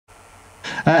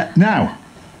Now,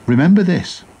 remember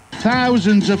this.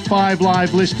 Thousands of 5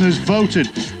 Live listeners voted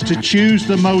to choose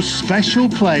the most special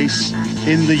place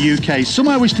in the UK,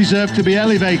 somewhere which deserved to be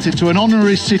elevated to an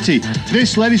honorary city.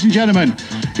 This, ladies and gentlemen,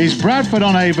 is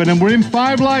Bradford-on-Avon, and we're in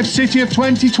 5 Live City of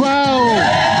 2012.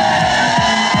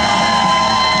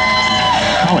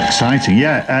 How exciting,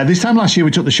 yeah. This time last year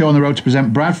we took the show on the road to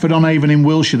present Bradford-on-Avon in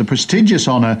Wiltshire, the prestigious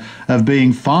honour of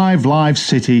being 5 Live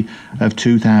City of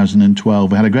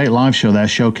 2012. We had a great live show there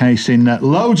showcasing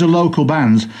loads of local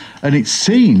bands, and it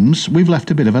seems we've left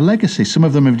a bit of a legacy. Some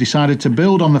of them have decided to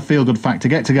build on the feel-good fact to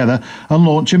get together and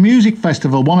launch a music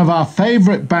festival. One of our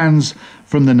favourite bands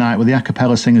from the night were the a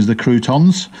cappella singers, the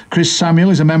Croutons. Chris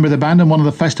Samuel is a member of the band and one of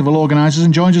the festival organisers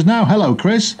and joins us now. Hello,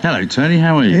 Chris. Hello, Tony.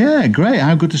 How are you? Yeah, great.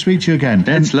 How good to speak to you again.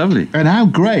 It's lovely. And how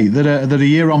great that a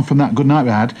year on from that good night we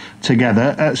had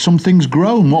together, something's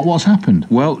grown. What's happened?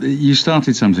 Well, you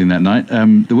started something that night.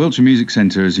 The Wiltshire Music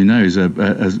Centre, as you know, is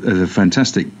a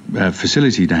fantastic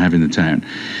facility to have in the town.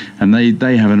 And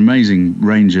they have an amazing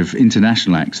range of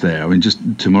international acts there. I mean, just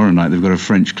tomorrow night they've got a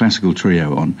French classical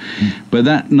trio on. But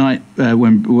that night,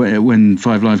 when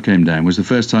 5 Live came down, was the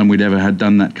first time we'd ever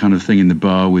done that kind of thing in the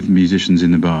bar with musicians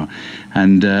in the bar.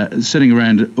 And sitting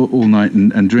around all night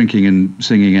and drinking and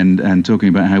singing and talking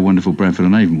about how wonderful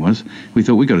Bradford-on-Avon was, we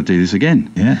thought, we've got to do this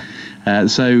again. Yeah.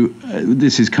 So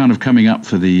this is kind of coming up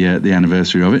for the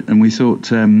anniversary of it, and we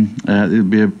thought it would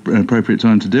be an appropriate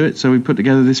time to do it, so we put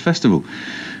together this festival.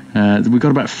 We've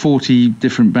got about 40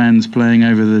 different bands playing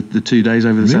over the 2 days,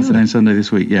 over the Saturday and Sunday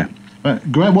this week, yeah.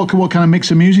 Great. What kind of mix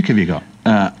of music have you got?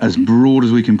 As broad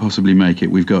as we can possibly make it.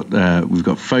 We've got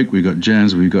folk, we've got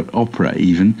jazz, we've got opera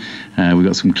even. We've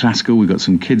got some classical, we've got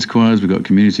some kids choirs, we've got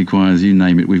community choirs, you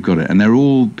name it, we've got it. And they're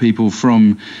all people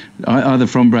from either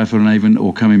from Bradford-on-Avon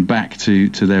or coming back to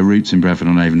their roots in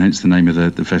Bradford-on-Avon, hence the name of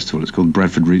the festival. It's called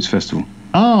Bradford Roots Festival.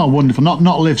 Oh, wonderful.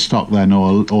 Not Livestock then,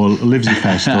 or Livesey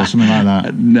Fest or something like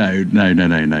that? No.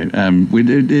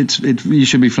 You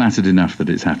should be flattered enough that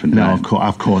it's happened. No,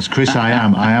 of course. Chris, I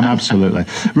am absolutely.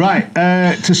 Right,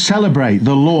 to celebrate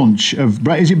the launch of,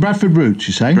 is it Bradford Roots,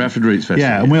 you say? Bradford Roots Festival.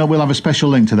 Yeah, and we'll have a special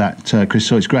link to that, Chris,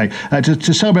 so it's great.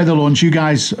 To celebrate the launch, you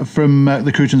guys from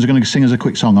the Croutons are going to sing us a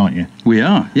quick song, aren't you? We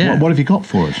are, yeah. What have you got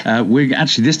for us? We're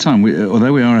actually, this time,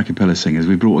 although we are a cappella singers,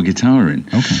 we brought a guitar in,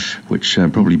 which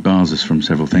probably bars us from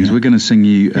several things. Yeah. We're going to sing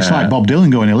you... It's like Bob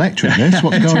Dylan going electric, this.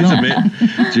 What's going on? A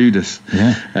bit. Judas.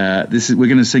 Yeah. We're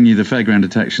going to sing you the Fairground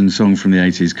Attraction song from the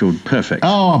 80s called Perfect.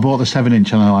 Oh, I bought the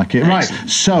 7-inch and I like it. Excellent. Right,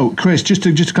 so, Chris, just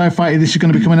to clarify, this is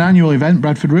going to become an annual event,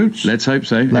 Bradford Roots? Let's hope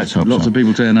so. Lots of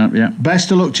people turn up, yeah.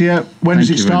 Best of luck to you. When does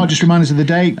it start? Just remind us of the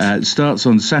date. It starts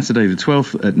on Saturday the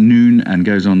 12th at noon and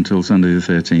goes on till Sunday the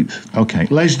 13th. OK.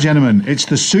 Ladies and gentlemen, it's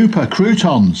the Super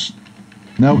Croutons.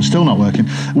 No, still not working.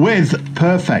 With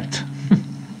Perfect.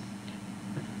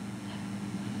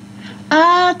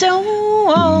 I don't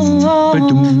want,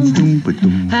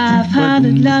 I've had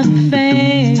a lot of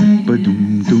fame.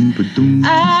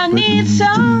 I need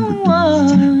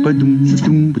someone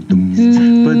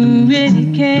who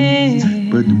really cares.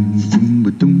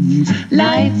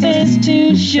 Life is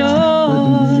too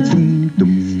short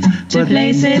to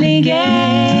play silly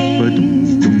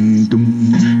games.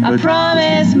 I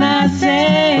promise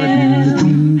myself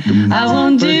I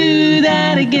won't do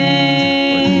that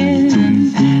again.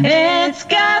 It's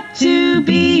got to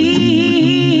be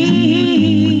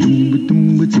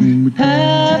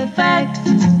perfect.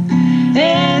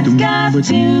 It's got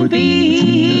to be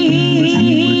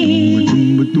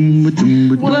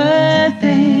worth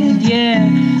it, yeah.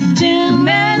 Too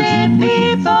many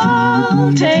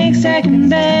people take second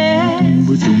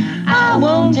best. I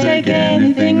won't take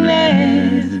anything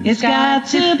less. It's got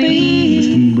to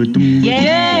be,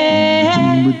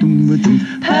 yeah,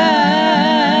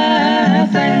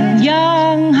 perfect.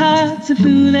 Young hearts are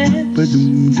foolish.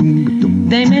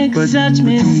 They make such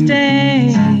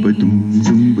mistakes.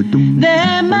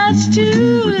 They're much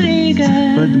too eager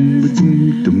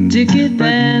to give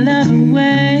their love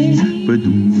away.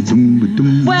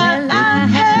 Well, I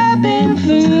have been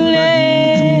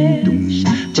foolish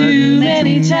too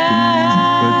many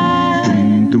times.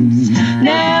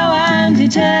 Now I'm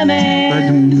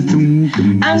determined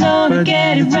I'm gonna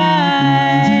get it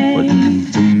right.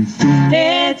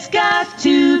 It's got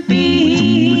to be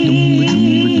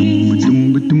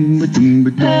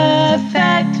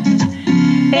perfect.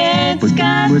 It's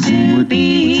got to be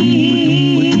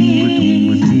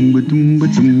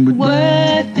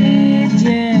worth it,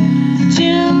 yeah.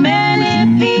 Too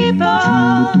many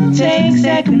people take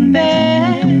second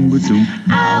best.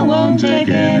 I won't take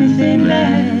anything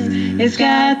less. It's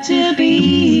got to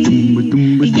be,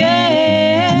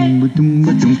 yeah,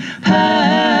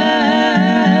 perfect.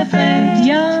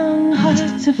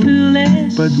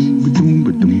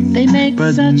 They make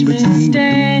such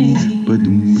mistakes.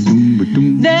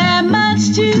 They're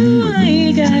much too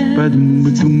eager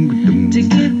to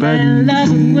give their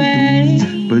love away.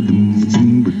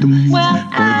 Well,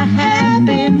 I have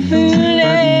been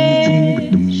foolish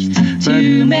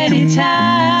too many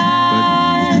times.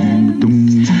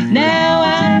 Now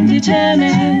I'm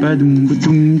determined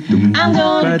I'm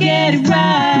gonna get it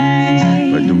right.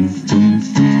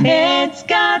 It's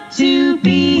got to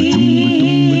be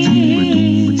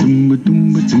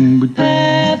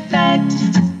perfect.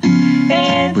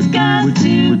 It's got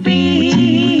to be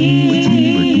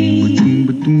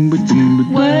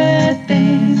worth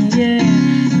it,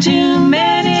 yeah. Too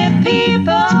many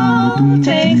people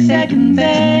take second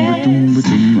best.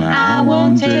 I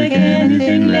won't take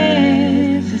anything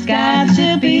less. It's got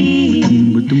to be,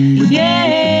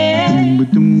 yeah,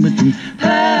 perfect.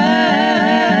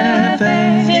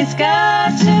 It's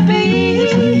got to be,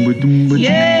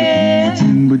 yeah,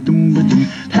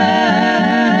 perfect.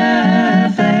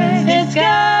 It's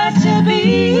got to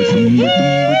be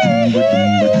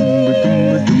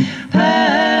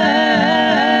perfect.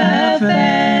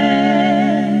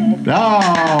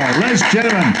 Oh, ladies and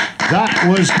gentlemen, that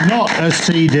was not a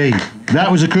CD. That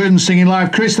was a Croutons singing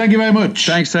live. Chris, thank you very much.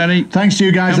 Thanks, Tony. Thanks to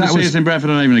you guys. Come to see us in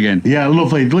Bradford-on-Avon again. Yeah,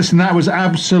 lovely. Listen, that was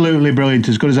absolutely brilliant,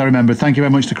 as good as I remember. Thank you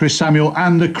very much to Chris Samuel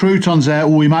and the Croutons there.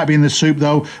 We might be in the soup,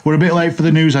 though. We're a bit late for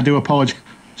the news. I do apologise.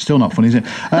 Still not funny, is it?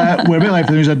 We're a bit late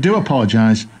for the news. I do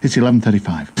apologise. It's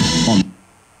 11:35.